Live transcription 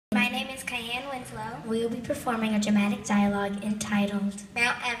Kaianne Winslow. We will be performing a dramatic dialogue entitled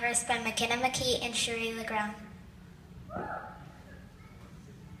Mount Everest by McKenna and Cherie LeGrand.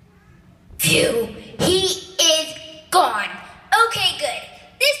 Phew, he is gone. Okay, good.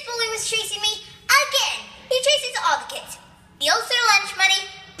 This bully was chasing me again. He chases all the kids, steals their lunch money,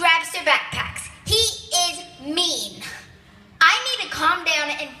 grabs their backpacks. He is mean. I need to calm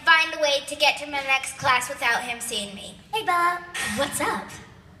down and find a way to get to my next class without him seeing me. Hey, Bella. What's up?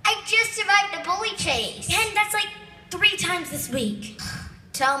 I just survived a bully chase. And that's like 3 times this week.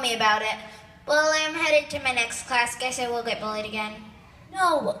 Tell me about it. Well, I'm headed to my next class. Guess I will get bullied again.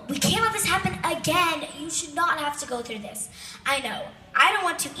 No, we can't let this happen again. You should not have to go through this. I know. I don't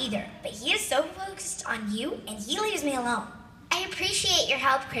want to either. But he is so focused on you, and he leaves me alone. I appreciate your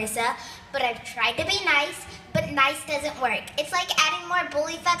help, Krissa, but I've tried to be nice, but nice doesn't work. It's like adding more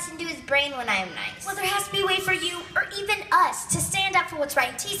bully thoughts into his brain when I'm nice. Well, there has to be a way for you, or even us, to stand up for what's right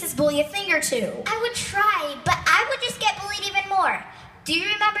and tease this bully a thing or two. I would try, but I would just get bullied even more. Do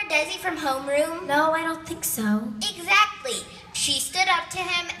you remember Desi from homeroom? No, I don't think so. Exactly. She stood up to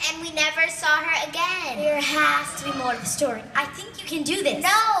him, and we never saw her again. There has to be more to the story. I think you can do this.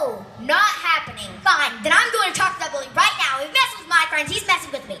 No, not happening. Fine, then I'm going to talk to that bully right now. If he messes with my friends, he's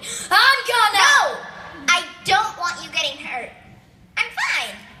messing with me. I'm gonna! No! I don't want you getting hurt. I'm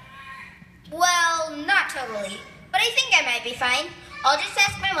fine. Well, not totally, but I think I might be fine. I'll just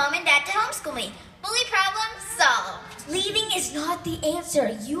ask my mom and dad to homeschool me. Bully problem solved. Leaving is not the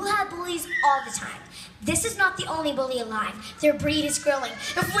answer. You have bullies all the time. This is not the only bully alive. Their breed is growing.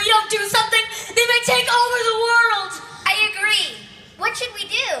 If we don't do something, they may take over the world. I agree. What should we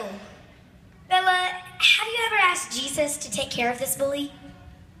do? Bella, have you ever asked Jesus to take care of this bully?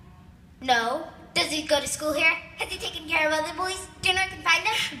 No. Does he go to school here? Has he taken care of other bullies? Do you know I can find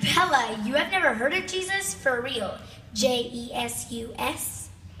him? Bella, you have never heard of Jesus? For real. J-E-S-U-S?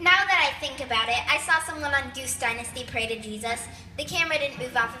 Now that I think about it, I saw someone on Goose Dynasty pray to Jesus. The camera didn't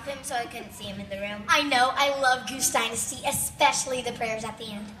move off of him, so I couldn't see him in the room. I know. I love Goose Dynasty, especially the prayers at the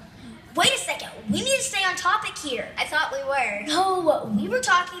end. Wait a second. We need to stay on topic here. I thought we were. No, we were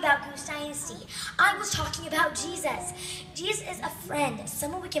talking about Goose Dynasty. I was talking about Jesus. Jesus is a friend,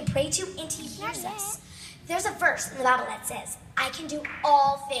 someone we can pray to, and he hears us. There's a verse in the Bible that says, I can do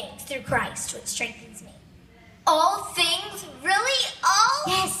all things through Christ, which strengthens me. All things? Really? All?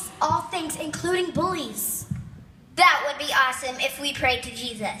 Yes, all things, including bullies. That would be awesome if we prayed to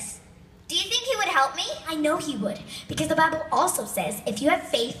Jesus. Do you think he would help me? I know he would, because the Bible also says if you have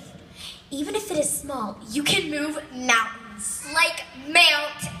faith, even if it is small, you can move mountains. Like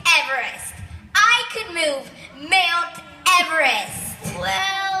Mount Everest. I could move Mount Everest.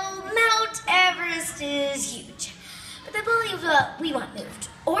 Well, Mount Everest is huge. But the bully we want moved.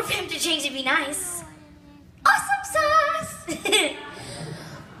 Or for him to change would be nice. Awesome sauce!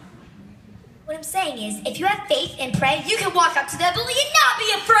 What I'm saying is, if you have faith and pray, you can walk up to that bully and not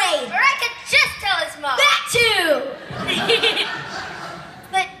be afraid. Or I could just tell his mom. That too!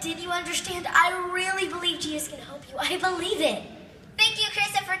 But did you understand? I really believe Jesus can help you. I believe it. Thank you,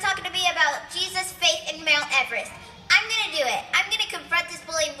 Krissa, for talking to me about Jesus' faith in Mount Everest. I'm going to do it. I'm going to confront this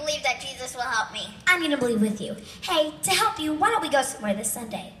bully and believe that Jesus will help me. I'm going to believe with you. Hey, to help you, why don't we go somewhere this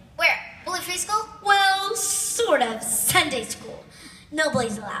Sunday? Where? Bully-free school? Well, sort of. Sunday school. No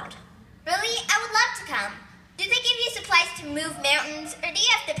bullies allowed. Really? I would love to come. Do they give you supplies to move mountains, or do you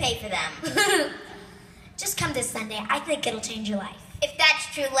have to pay for them? Just come this Sunday. I think it'll change your life. If that's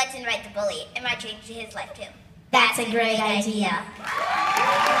true, let's invite the bully. It might change his life, too. That's a great idea.